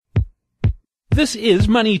This is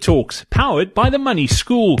Money Talks, powered by the Money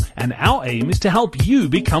School, and our aim is to help you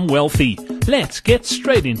become wealthy. Let's get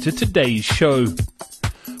straight into today's show.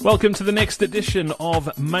 Welcome to the next edition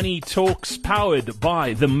of Money Talks, powered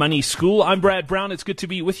by the Money School. I'm Brad Brown. It's good to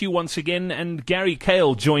be with you once again, and Gary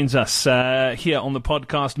Kale joins us here on the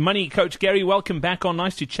podcast. Money Coach Gary, welcome back on.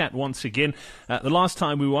 Nice to chat once again. The last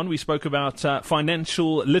time we were on, we spoke about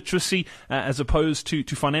financial literacy as opposed to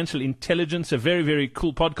financial intelligence. A very, very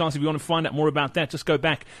cool podcast. If you want to find out more about that, just go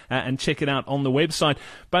back and check it out on the website.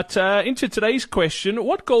 But into today's question,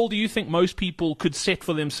 what goal do you think most people could set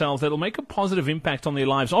for themselves that'll make a positive impact on their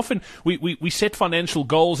lives? Often we set financial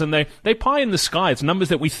goals and they pie in the sky. It's numbers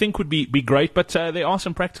that we think would be great, but there are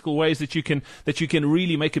some practical ways that you can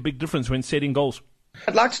really make a big difference when setting goals.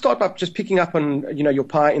 I'd like to start by just picking up on your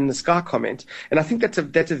pie in the sky comment, and I think that's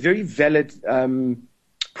a very valid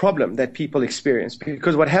problem that people experience,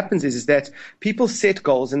 because what happens is that people set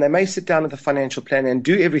goals and they may sit down with a financial plan and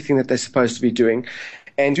do everything that they're supposed to be doing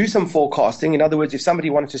and do some forecasting. In other words, if somebody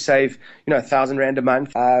wanted to save, 1,000 Rand a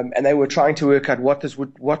month, and they were trying to work out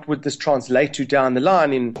what would this translate to down the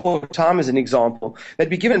line in time, as an example, they'd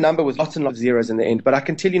be given a number with lots and lots of zeros in the end. But I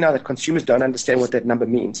can tell you now that consumers don't understand what that number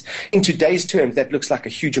means. In today's terms, that looks like a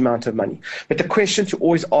huge amount of money. But the question to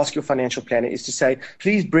always ask your financial planner is to say,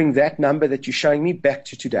 please bring that number that you're showing me back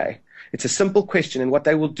to today. It's a simple question, and what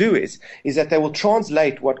they will do is that they will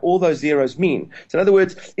translate what all those zeros mean. So in other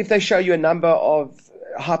words, if they show you a number of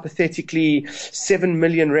hypothetically 7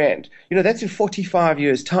 million Rand, that's in 45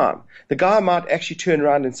 years' time. The guy might actually turn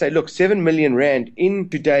around and say, look, 7 million Rand in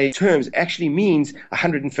today's terms actually means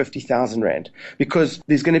 150,000 Rand, because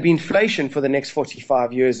there's going to be inflation for the next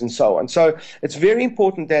 45 years and so on. So it's very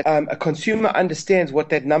important that a consumer understands what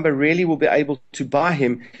that number really will be able to buy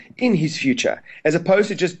him in his future, as opposed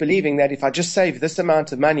to just believing that if I just save this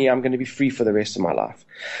amount of money, I'm going to be free for the rest of my life.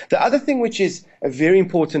 The other thing, which is a very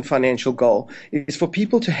important financial goal, is for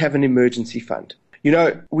people to have an emergency fund.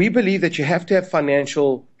 We believe that you have to have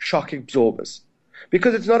financial shock absorbers,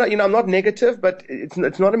 because it's not, I'm not negative, but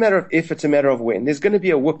it's not a matter of if, it's a matter of when. There's going to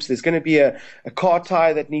be a whoops, there's going to be a car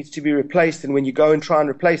tire that needs to be replaced, and when you go and try and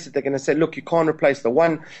replace it, they're going to say, look, you can't replace the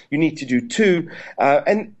one, you need to do two,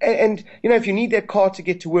 and if you need that car to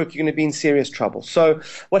get to work, you're going to be in serious trouble. So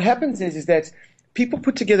what happens is that people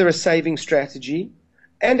put together a saving strategy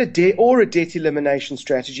and a debt elimination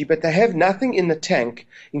strategy, but they have nothing in the tank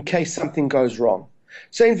in case something goes wrong.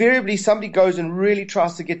 So invariably, somebody goes and really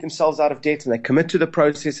tries to get themselves out of debt, and they commit to the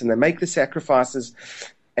process and they make the sacrifices,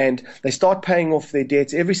 and they start paying off their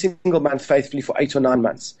debts every single month faithfully for 8 or 9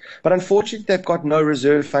 months. But unfortunately, they've got no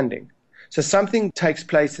reserve funding. So something takes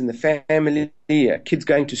place in the family, kids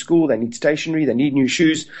going to school, they need stationery, they need new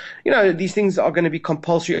shoes. These things are going to be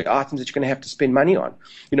compulsory items that you're going to have to spend money on.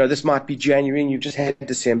 This might be January and you've just had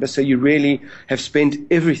December, so you really have spent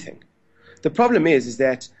everything. The problem is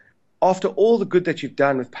that after all the good that you've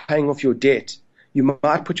done with paying off your debt, you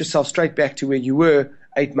might put yourself straight back to where you were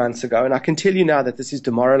 8 months ago. And I can tell you now that this is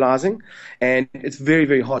demoralizing, and it's very,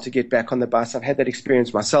 very hard to get back on the bus. I've had that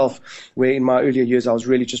experience myself, where in my earlier years I was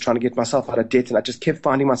really just trying to get myself out of debt, and I just kept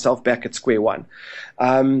finding myself back at square one.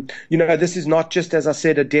 This is not just, as I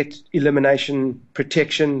said, a debt elimination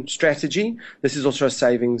protection strategy. This is also a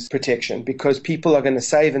savings protection, because people are going to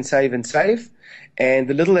save and save and save, and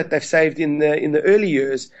the little that they've saved in the early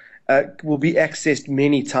years will be accessed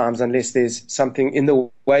many times unless there's something in the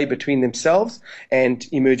way between themselves and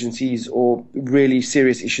emergencies or really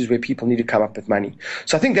serious issues where people need to come up with money.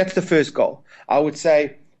 So I think that's the first goal. I would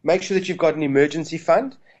say make sure that you've got an emergency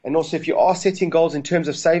fund. And also, if you are setting goals in terms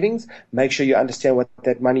of savings, make sure you understand what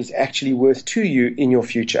that money is actually worth to you in your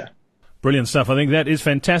future. Brilliant stuff. I think that is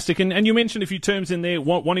fantastic. And you mentioned a few terms in there,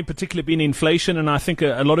 one in particular being inflation, and I think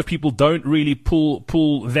a lot of people don't really pull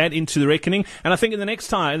that into the reckoning. And I think in the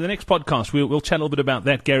next podcast, we'll chat a little bit about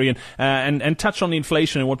that, Gary, and touch on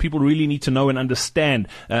inflation and what people really need to know and understand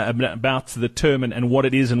about the term and what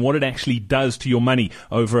it is and what it actually does to your money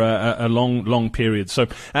over a long period. So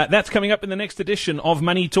that's coming up in the next edition of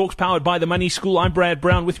Money Talks, powered by the Money School. I'm Brad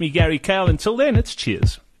Brown, with me Gary Kale. Until then, it's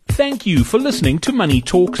cheers. Thank you for listening to Money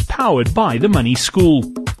Talks, powered by the Money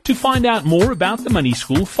School. To find out more about the Money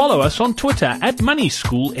School, follow us on Twitter at Money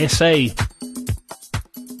School SA.